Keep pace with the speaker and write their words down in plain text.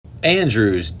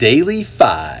Andrew's Daily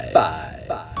Five.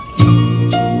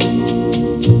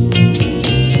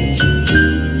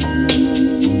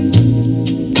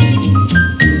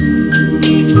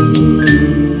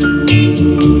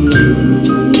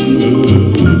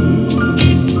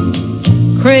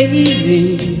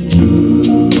 Crazy,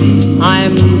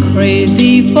 I'm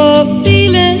crazy for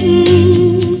feeling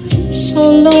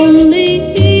so lonely.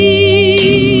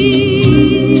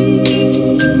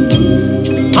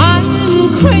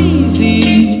 I'm crazy.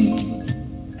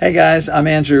 Hey guys, I'm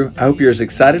Andrew. I hope you're as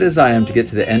excited as I am to get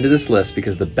to the end of this list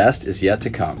because the best is yet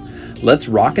to come. Let's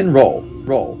rock and roll.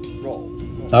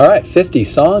 All right, 50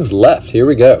 songs left. Here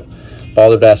we go.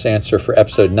 Balderdash answer for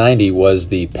episode 90 was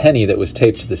the penny that was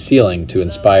taped to the ceiling to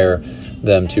inspire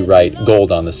them to write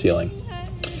Gold on the Ceiling.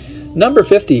 Number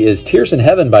 50 is Tears in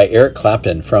Heaven by Eric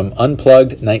Clapton from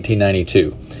Unplugged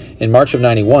 1992. In March of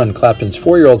 91, Clapton's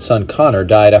 4-year-old son Connor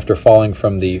died after falling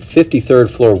from the 53rd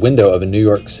floor window of a New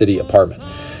York City apartment.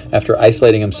 After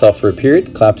isolating himself for a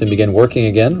period, Clapton began working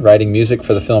again, writing music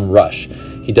for the film Rush.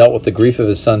 He dealt with the grief of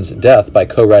his son's death by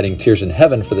co-writing Tears in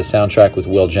Heaven for the soundtrack with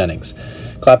Will Jennings.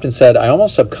 Clapton said, "I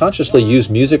almost subconsciously use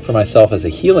music for myself as a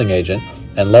healing agent,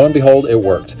 and lo and behold, it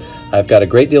worked. I've got a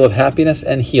great deal of happiness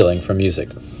and healing from music."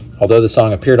 Although the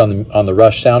song appeared on the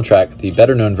Rush soundtrack, the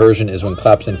better-known version is when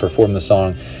Clapton performed the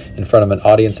song in front of an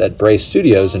audience at Bray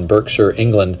Studios in Berkshire,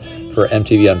 England for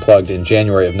MTV Unplugged in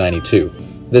January of 92.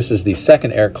 This is the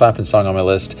second Eric Clapton song on my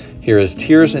list. Here is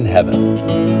Tears in Heaven.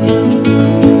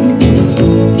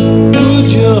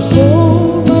 Would you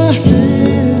hold my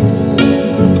hand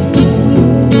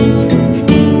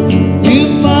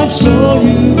if I saw you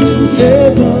in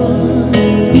heaven?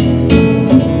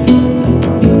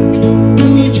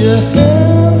 Would you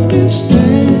help me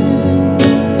stand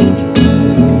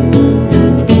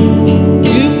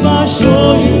if I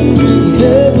saw you in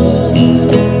heaven?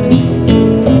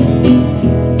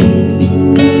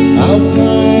 I'll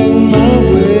find my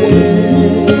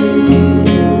way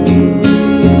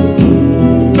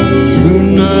through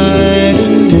night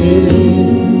and day,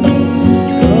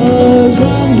 'cause I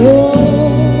know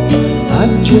I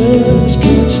just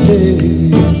can't stay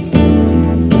here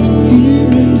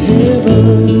in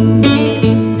heaven.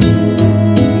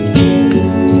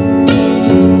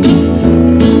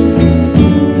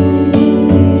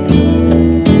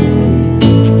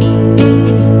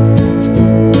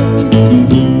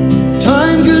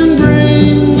 Time can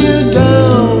bring you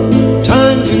down,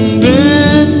 time can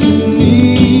bend your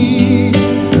knee.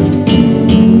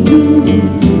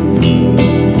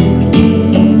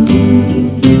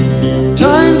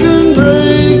 Time can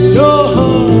break your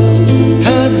heart,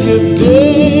 have you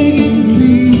begging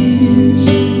please,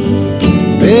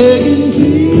 begging please.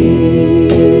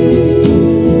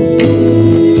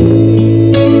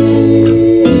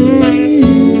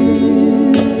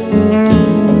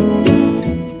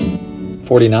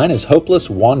 49 is Hopeless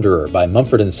Wanderer by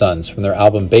Mumford & Sons from their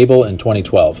album Babel in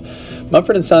 2012.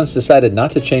 Mumford & Sons decided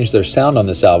not to change their sound on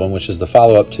this album, which is the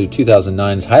follow-up to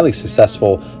 2009's highly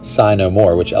successful Sigh No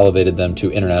More, which elevated them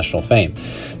to international fame.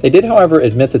 They did, however,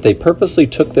 admit that they purposely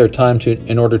took their time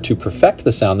in order to perfect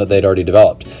the sound that they'd already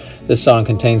developed. This song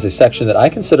contains a section that I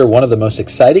consider one of the most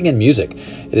exciting in music.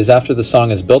 It is after the song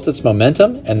has built its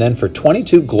momentum, and then for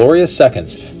 22 glorious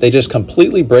seconds, they just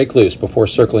completely break loose before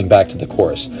circling back to the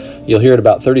chorus. You'll hear it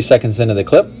about 30 seconds into the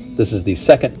clip. This is the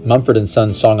second Mumford &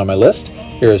 Sons song on my list.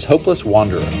 Here is Hopeless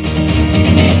Wanderer.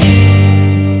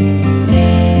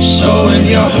 So when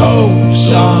your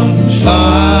hopes on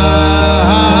fire,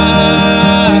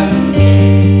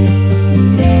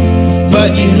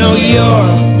 but you know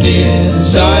your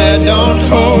desire, don't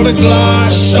hold a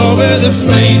glass over the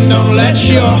flame, don't let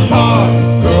your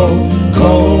heart grow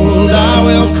cold. I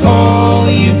will call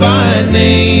you by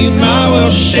name, I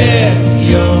will share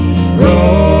your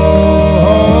road.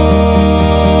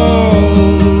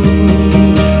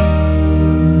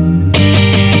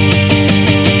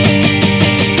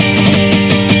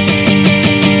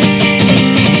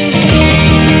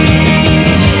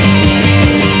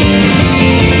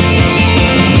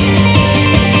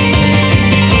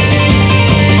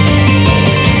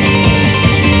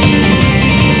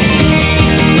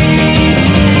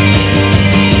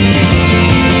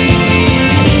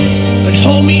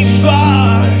 Hold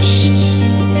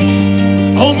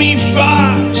me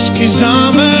fast, 'cause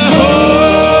I'm a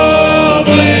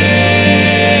hopeless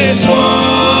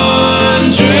wandering.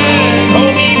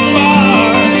 Hold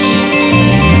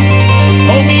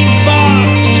me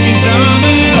fast, 'cause I'm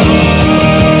a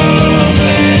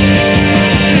hopeless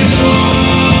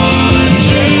wandering.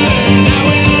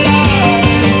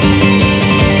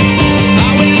 I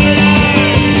will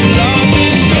learn to love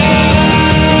this life.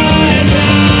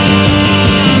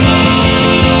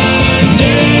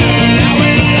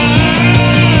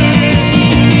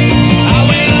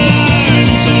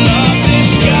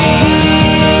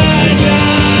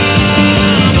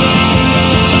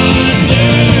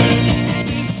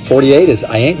 48 is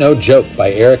I Ain't No Joke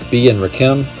by Eric B. and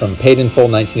Rakim from Paid in Full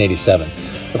 1987.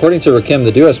 According to Rakim,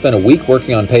 the duo spent a week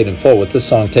working on Paid in Full, with this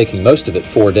song taking most of it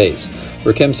 4 days.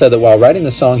 Rakim said that while writing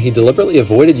the song, he deliberately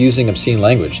avoided using obscene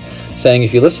language, saying,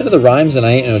 "If you listen to the rhymes in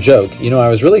I Ain't No Joke, I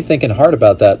was really thinking hard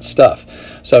about that stuff.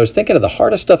 So I was thinking of the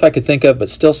hardest stuff I could think of, but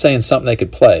still saying something they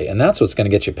could play, and that's what's going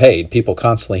to get you paid, people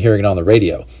constantly hearing it on the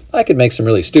radio. I could make some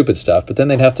really stupid stuff, but then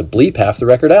they'd have to bleep half the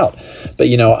record out. But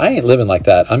I ain't living like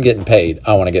that. I'm getting paid.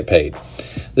 I want to get paid."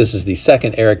 This is the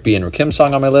second Eric B. and Rakim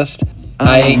song on my list.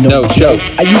 I Ain't No Joke.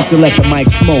 I used to let the mic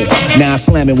smoke. Now I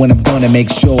slam it when I'm gonna make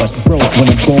sure it's broke. When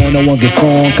I'm gone, no one gets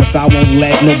on, cause I won't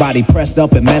let nobody press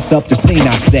up and mess up the scene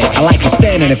I set. I like to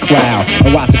stand in the crowd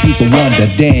and watch the people wonder,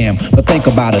 damn. But think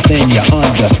about it, then you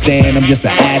understand. I'm just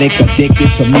an addict,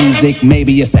 addicted to music.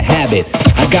 Maybe it's a habit,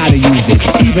 I gotta use it.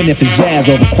 Even if it's jazz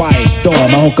or the quiet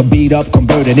storm, I hook a beat up,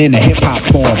 convert it into hip-hop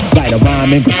form. Write a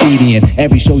rhyme and graffiti in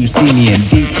every show you see me in.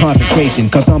 Deep concentration,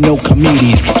 cause I'm no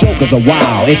comedian. Jokers are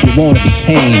wild, if you wanna be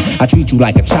tame. I treat you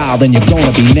like a child and you're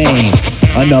gonna be named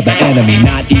another enemy,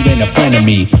 not even a friend of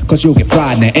me. Cause you'll get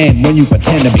fried in the end when you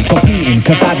pretend to be competing.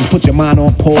 Cause I just put your mind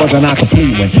on pause and I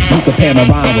complete when you compare my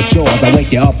rhyme with yours. I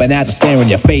wake you up and as I stare in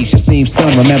your face, you seem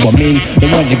stunned. Remember me, the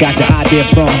one you got your idea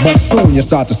from. But soon you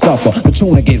start to suffer, the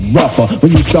tune will get rougher.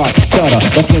 When you start to stutter,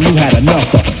 that's when you had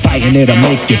enough of fighting. It'll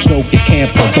make you choke, you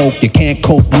can't provoke, you can't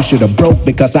cope. You should have broke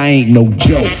because I ain't no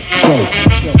joke.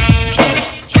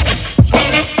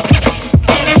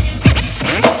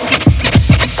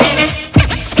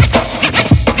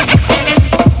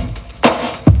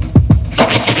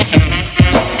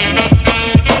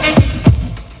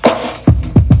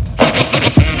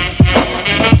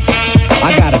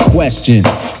 Question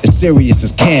as serious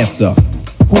as cancer.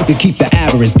 Who can keep the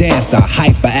average dancer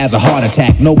hyper as a heart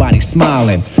attack? Nobody's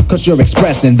smiling, cause you're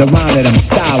expressing the rhyme that I'm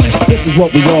styling. This is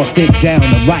what we all sit down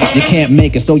to write. You can't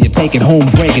make it, so you take it home,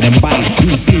 break it and bite.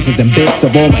 These pieces and bits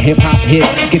of all my hip-hop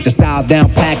hits. Get the style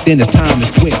down packed, then it's time to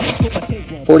switch.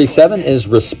 47 is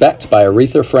Respect by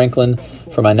Aretha Franklin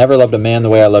from I Never Loved a Man the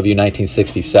Way I Love You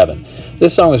 1967.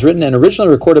 This song was written and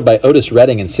originally recorded by Otis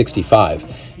Redding in 65.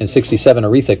 In 67,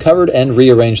 Aretha covered and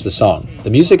rearranged the song. The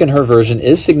music in her version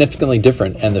is significantly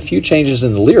different, and the few changes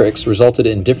in the lyrics resulted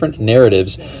in different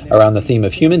narratives around the theme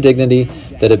of human dignity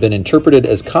that have been interpreted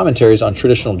as commentaries on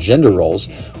traditional gender roles,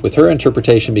 with her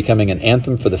interpretation becoming an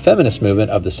anthem for the feminist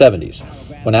movement of the 70s.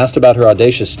 When asked about her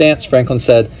audacious stance, Franklin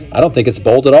said, "I don't think it's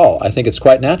bold at all. I think it's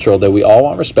quite natural that we all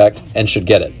want respect and should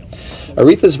get it."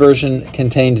 Aretha's version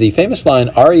contained the famous line,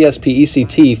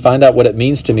 "R-E-S-P-E-C-T, find out what it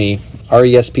means to me.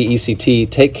 R-E-S-P-E-C-T,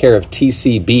 take care of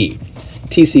TCB."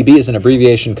 TCB is an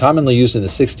abbreviation commonly used in the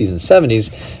 60s and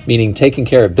 70s, meaning taking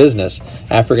care of business,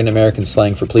 African American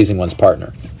slang for pleasing one's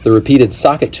partner. The repeated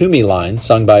 "sock it to me" line,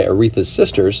 sung by Aretha's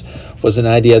sisters, was an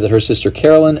idea that her sister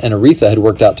Carolyn and Aretha had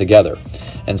worked out together.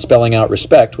 And spelling out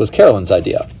respect was Carolyn's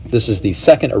idea. This is the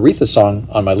second Aretha song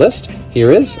on my list.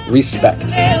 Here is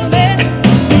Respect.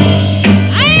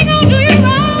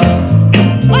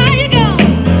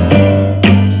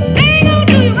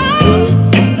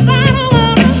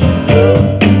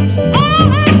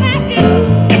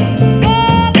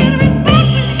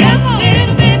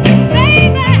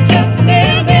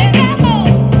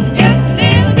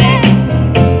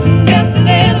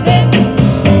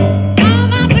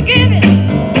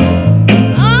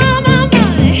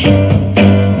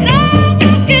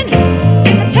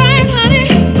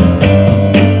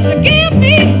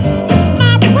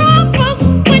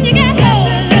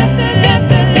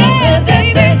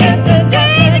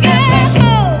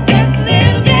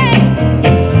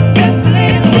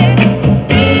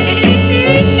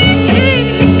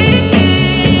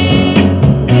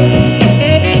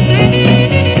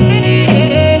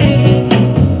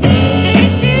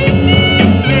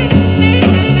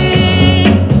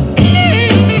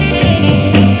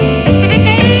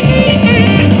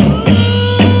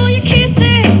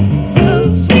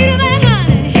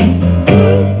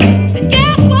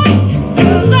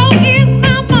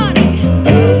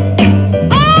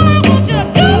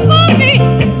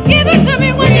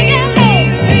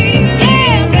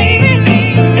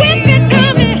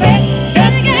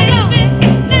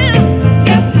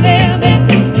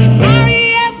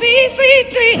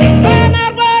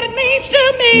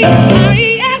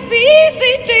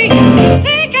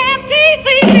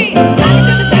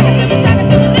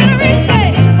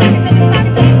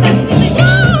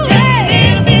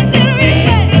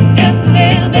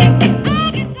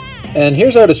 And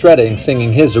here's Otis Redding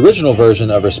singing his original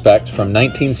version of Respect from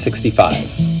 1965.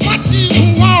 What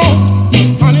you want,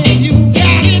 honey, you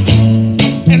got it.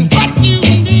 And what you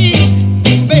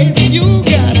need, baby, you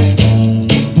got it.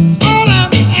 All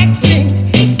I'm asking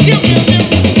is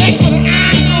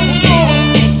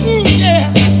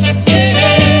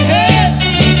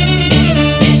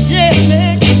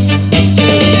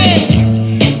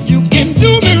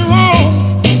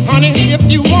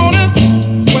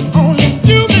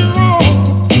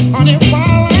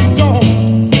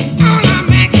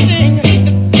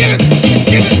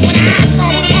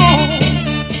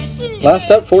Last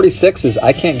up, 46, is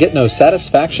I Can't Get No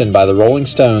Satisfaction by the Rolling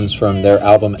Stones from their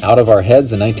album Out of Our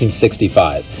Heads in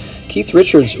 1965. Keith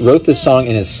Richards wrote this song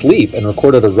in his sleep and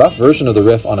recorded a rough version of the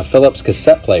riff on a Philips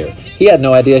cassette player. He had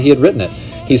no idea he had written it.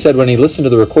 He said when he listened to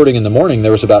the recording in the morning,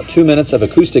 there was about 2 minutes of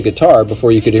acoustic guitar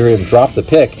before you could hear him drop the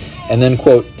pick, and then,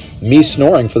 quote, me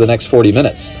snoring for the next 40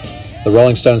 minutes. The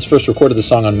Rolling Stones first recorded the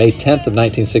song on May 10th of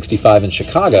 1965 in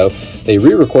Chicago. They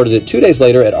re-recorded it 2 days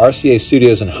later at RCA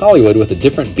Studios in Hollywood with a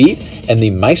different beat and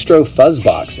the Maestro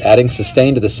Fuzzbox, adding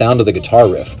sustain to the sound of the guitar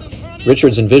riff.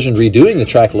 Richards envisioned redoing the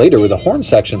track later with a horn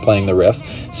section playing the riff,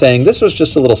 saying this was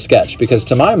just a little sketch because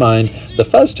to my mind, the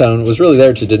fuzz tone was really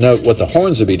there to denote what the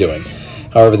horns would be doing.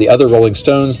 However, the other Rolling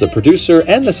Stones, the producer,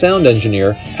 and the sound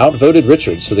engineer outvoted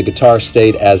Richards, so the guitar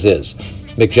stayed as is.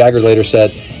 Mick Jagger later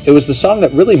said, "It was the song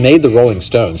that really made the Rolling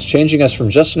Stones, changing us from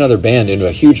just another band into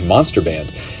a huge monster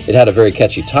band. It had a very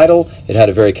catchy title, it had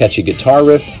a very catchy guitar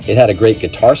riff, it had a great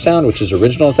guitar sound, which is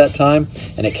original at that time,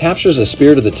 and it captures the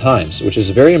spirit of the times, which is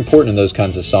very important in those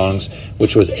kinds of songs,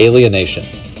 which was alienation."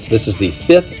 This is the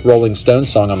 5th Rolling Stones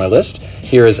song on my list.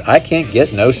 Here is I Can't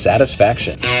Get No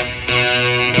Satisfaction.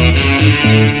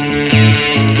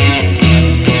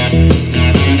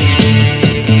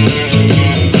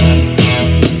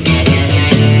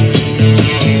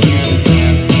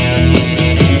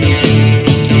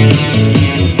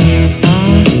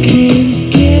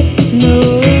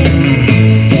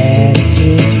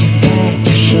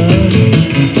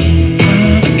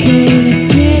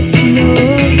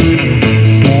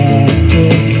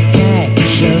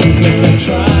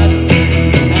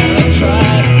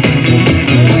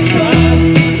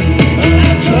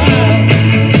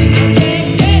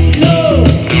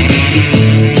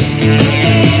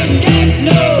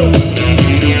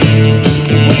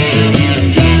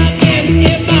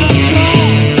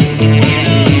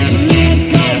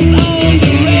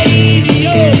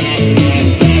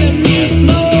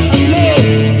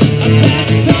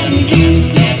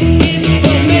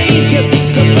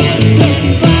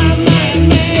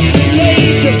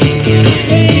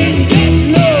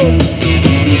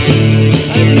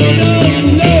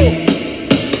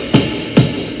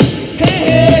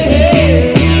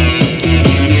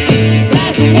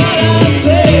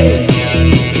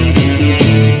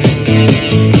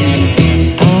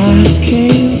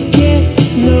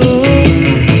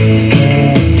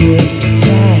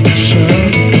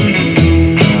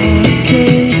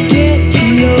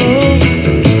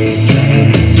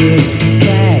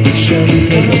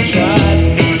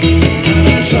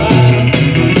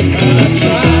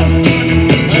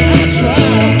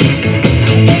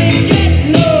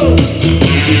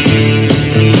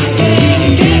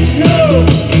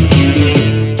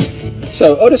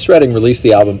 So Otis Redding released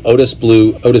the album Otis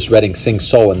Blue, Otis Redding Sings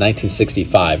Soul in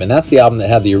 1965, and that's the album that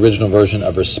had the original version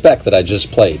of Respect that I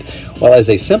just played. Well, as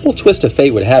a simple twist of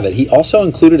fate would have it, he also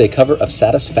included a cover of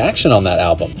Satisfaction on that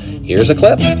album. Here's a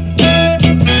clip.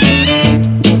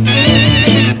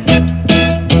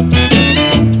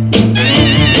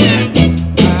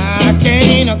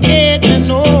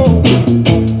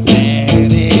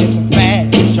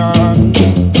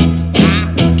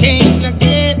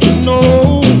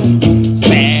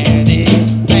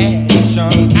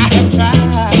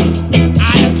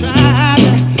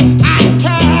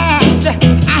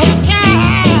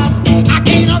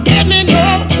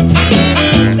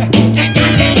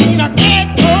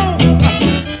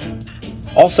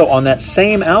 Also on that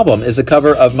same album is a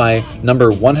cover of my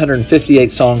number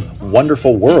 158 song,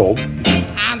 Wonderful World.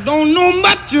 I don't know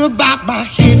much about my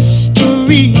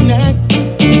history,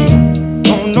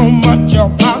 don't know much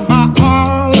about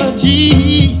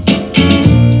biology,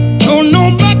 don't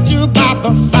know much about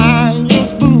the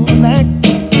science book,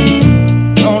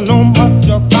 don't know much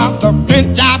about the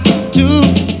French Institute.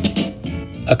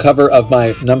 A cover of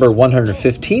my number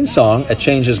 115 song, A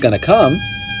Change Is Gonna Come.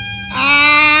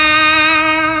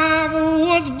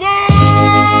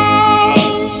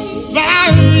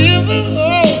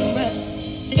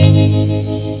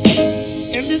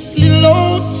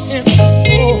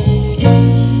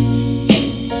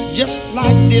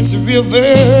 This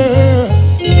river,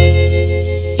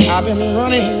 I've been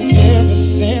running ever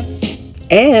since.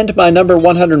 And my number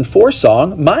 104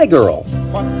 song, My Girl.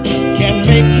 What can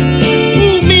make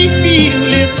me feel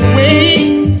this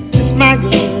way? It's my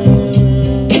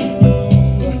girl,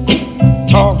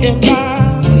 talking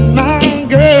about my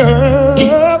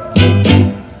girl.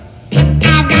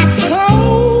 I've got so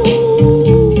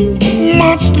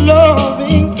much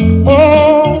loving,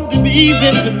 oh, the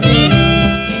reason to me.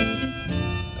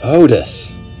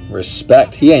 Otis,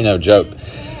 respect. He ain't no joke.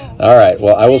 All right,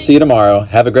 well, I will see you tomorrow.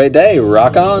 Have a great day.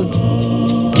 Rock on.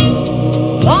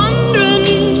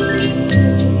 Wandering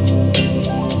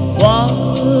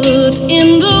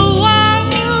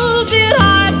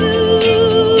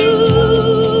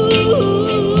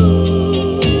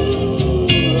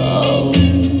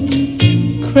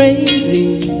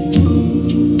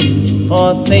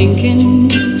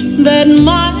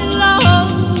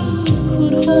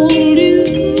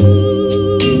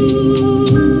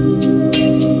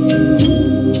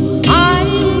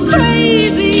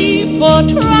for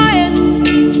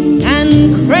trying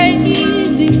and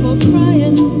crazy for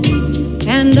crying.